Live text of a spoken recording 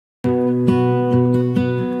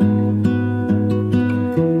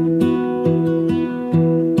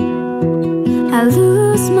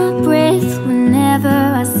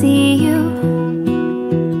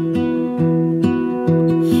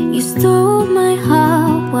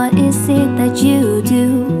what is it that you do?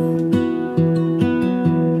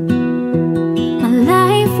 My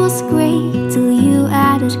life was great till you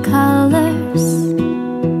added colors.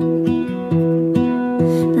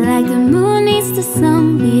 Like the moon needs the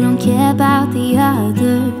sun, we don't care about the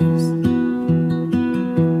others.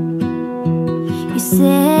 You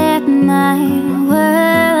set my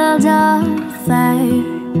world on fire.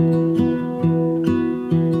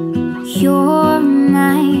 You're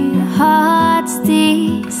my heart's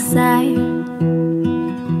desire.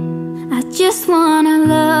 I just wanna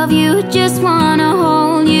love you, just wanna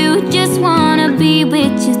hold you, just wanna be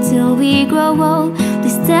with you till we grow old.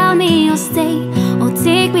 Please tell me you'll stay or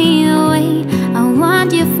take me away. I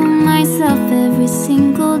want you for myself every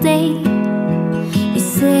single day. You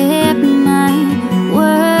set my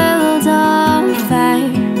world on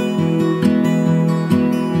fire.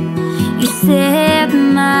 You set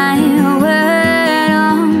my world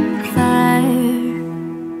on fire.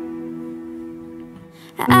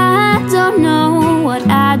 I don't know what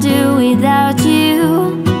I'd do without you.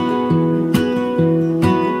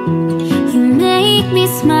 You make me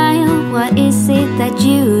smile, what is it that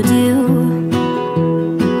you do?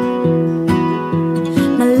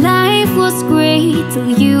 My life was great till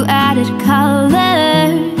you added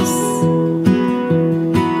colors.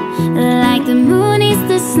 Like the moon is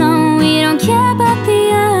the sun, we don't care about the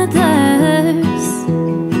others.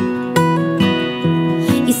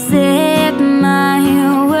 You set my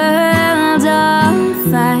world on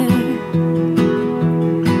fire.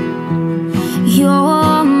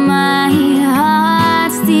 You're my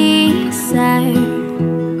heart's desire.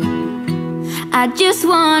 I just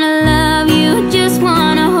wanna love you, just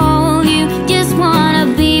wanna hold you, just wanna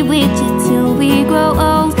be with you till we grow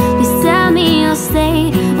old. Please tell me you'll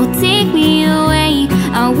stay or take me away.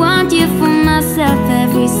 I want you for myself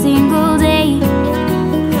every single day.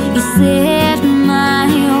 You set my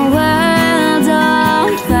world on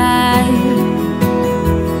fire.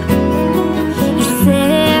 You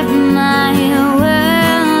set my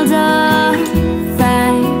world on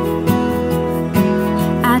fire.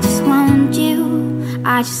 I just want you,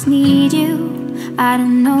 I just need you. I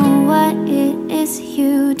don't know what it is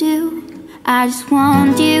you do. I just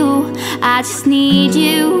want you, I just need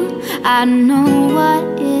you. I don't know what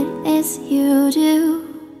it is you do.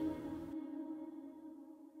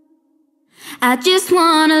 I just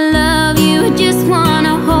wanna love you, just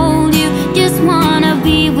wanna hold you, just wanna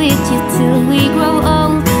be with you till we grow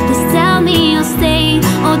old. Just tell me you'll stay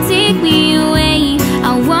or take me away.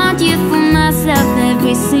 I want you for myself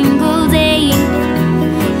every single day.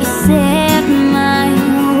 You set my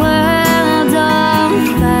world on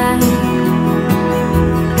fire.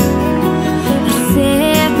 You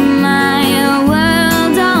set my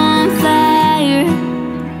world on fire.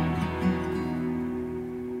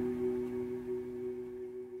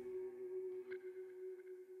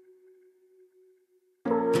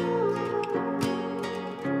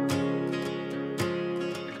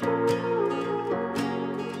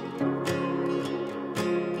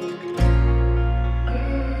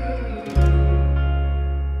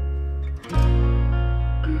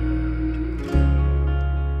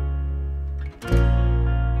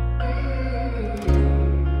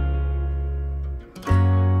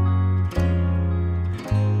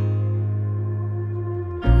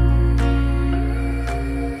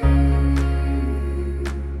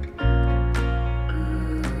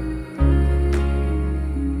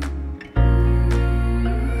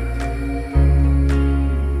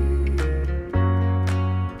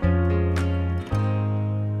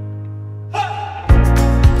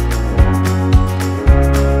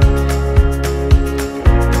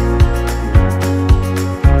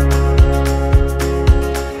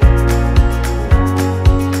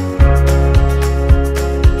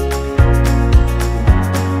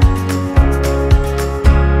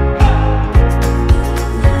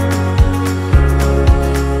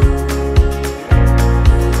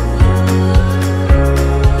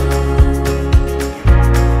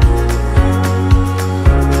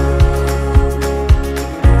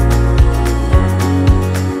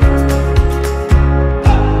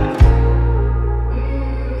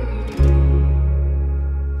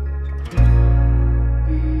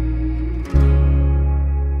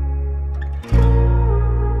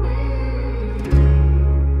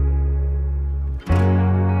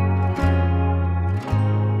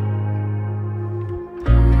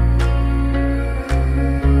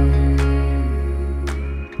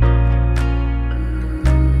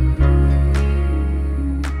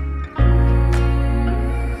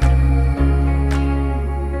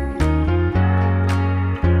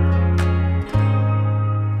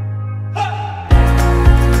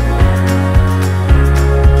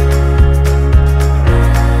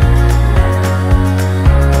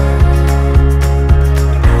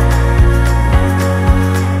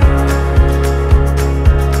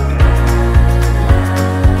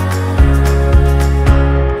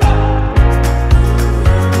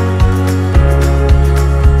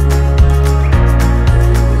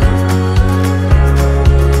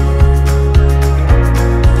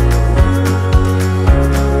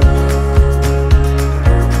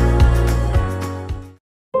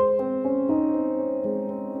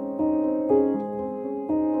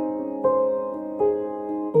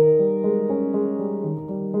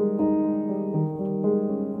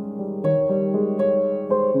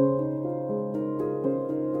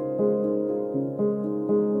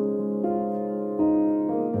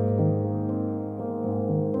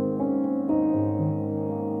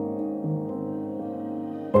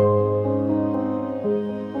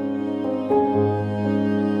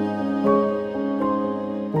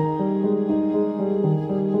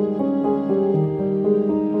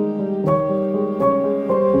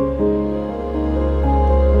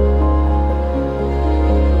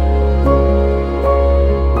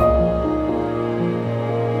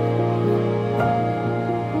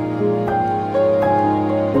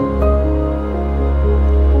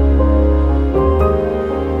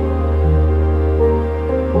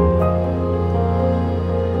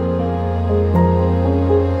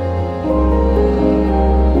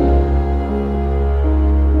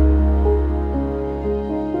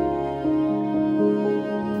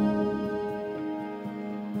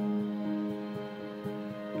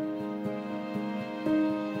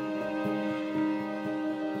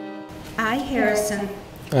 I, Harrison,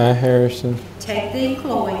 I, Harrison, take thee,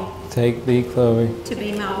 Chloe, take thee, Chloe, to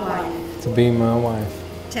be my wife, to be my wife,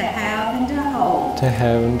 to have and to hold, to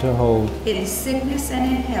have and to hold, in sickness and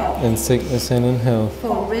in health, in sickness and in health,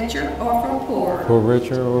 for richer or for poorer, for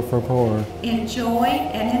richer or for poorer, in joy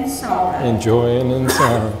and in sorrow. in joy and in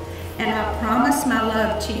sorrow. And I promise my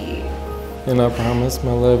love to you. And I promise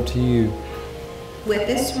my love to you. With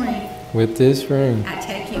this ring, With this ring, I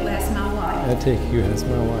take you as my I wife, take you as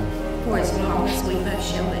my wife, for as long as we both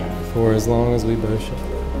shall live. for as long as we both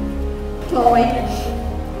shall. Chloe,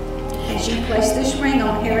 as you place this ring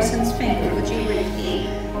on Harrison's finger, would you repeat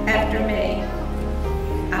after me?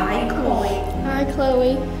 I, Chloe, I,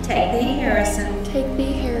 Chloe, take thee, Harrison, take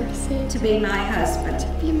thee, Harrison, to be my husband,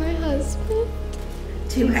 be my husband.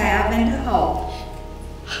 to have and to hold,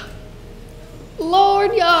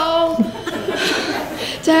 Lord, y'all,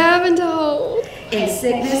 to have and to hold, in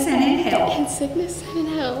sickness and in health, in sickness and in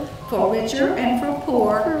health, for richer and for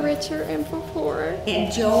poorer, for richer and for poorer,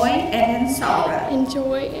 in joy and in sorrow. in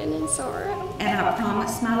joy and in sorrow. And I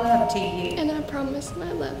promise my love to you. And I promise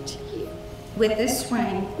my love to you. With this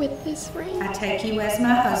ring, With this ring, I take you as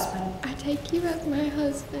my husband, I take you as my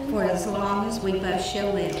husband, for as long as we both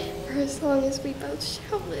shall live. for as long as we both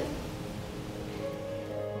shall live.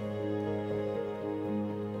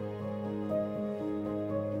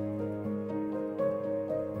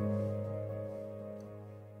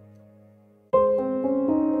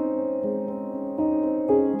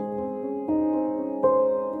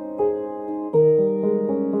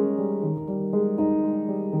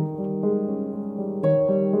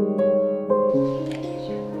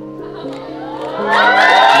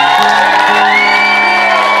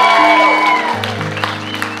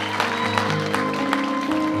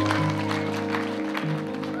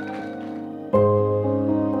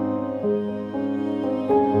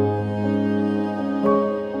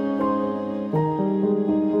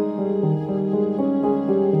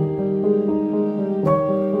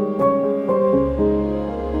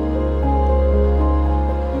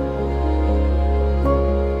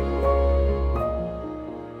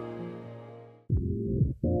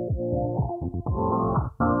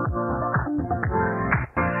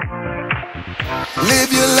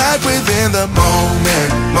 Live your life within the moment,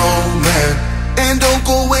 moment. And don't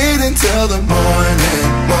go wait until the morning,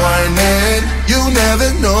 morning. You never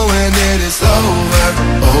know when it is over,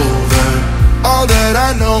 over. All that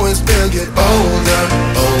I know is we'll get older,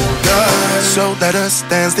 older. So let us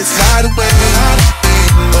dance this night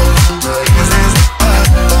away.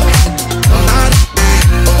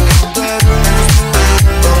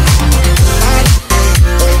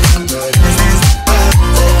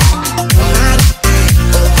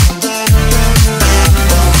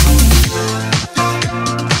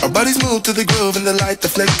 To the groove and the light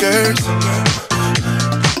that flickers.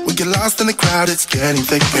 We get lost in the crowd, it's getting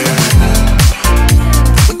thicker.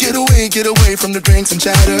 We get away from the drinks and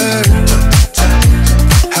chatter.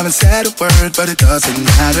 Haven't said a word, but it doesn't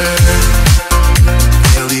matter.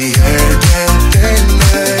 Feel the air get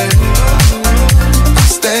thinner. I'm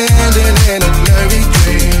standing in a blurry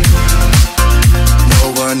dream.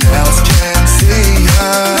 No one else can see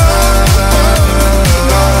us.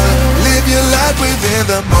 Live your life within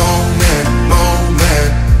the moment, moment.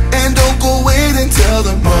 And don't go wait until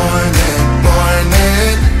the morning,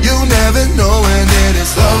 morning. You never know when it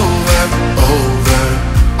is over, over.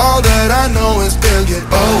 All that I know is we'll get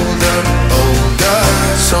older, older.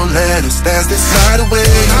 So let us dance this night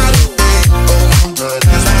away.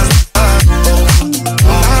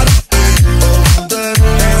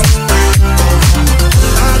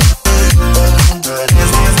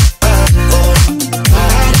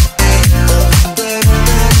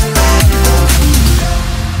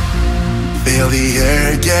 Feel the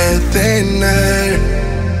air get thinner.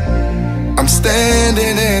 I'm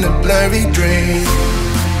standing in a blurry dream.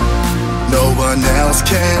 No one else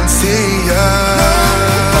can see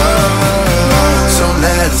us. So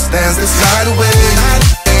let us dance this night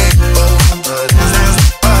away.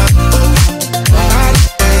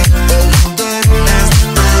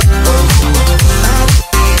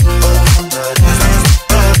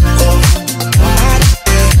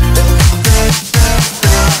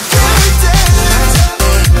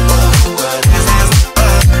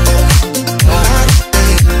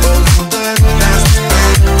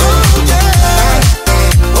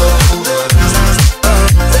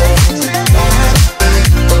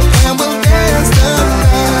 And we'll dance the night.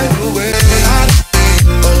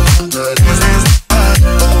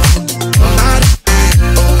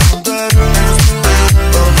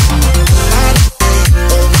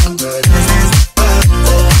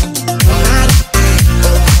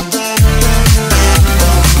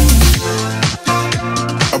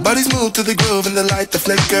 Bodies move to the groove and the light that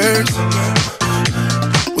flickers.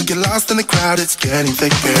 We get lost in the crowd, it's getting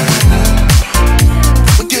thicker.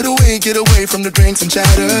 We get away from the drinks and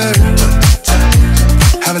chatter.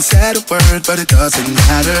 Haven't said a word, but it doesn't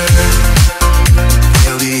matter.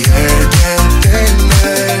 Feel the air get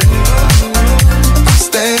thinner. I'm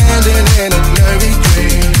standing in a blurry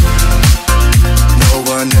dream. No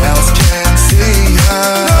one else can see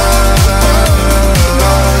us.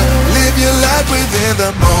 Live your life within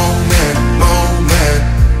the moment, moment.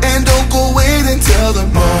 And don't go wait until the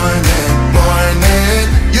morning, morning.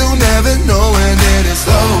 You never know when it is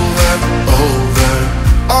over, over.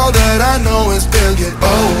 All that I know is we'll get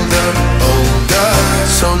older, older.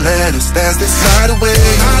 So let us dance this night away.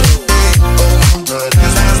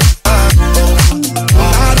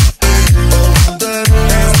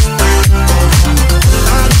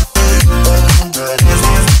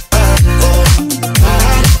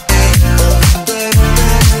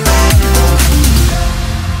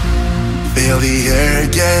 Feel the air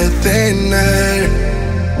get thinner.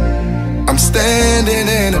 I'm standing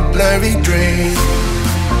in a blurry dream.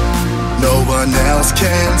 No one else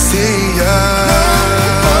can see us.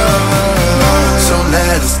 So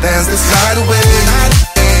let us dance this night away.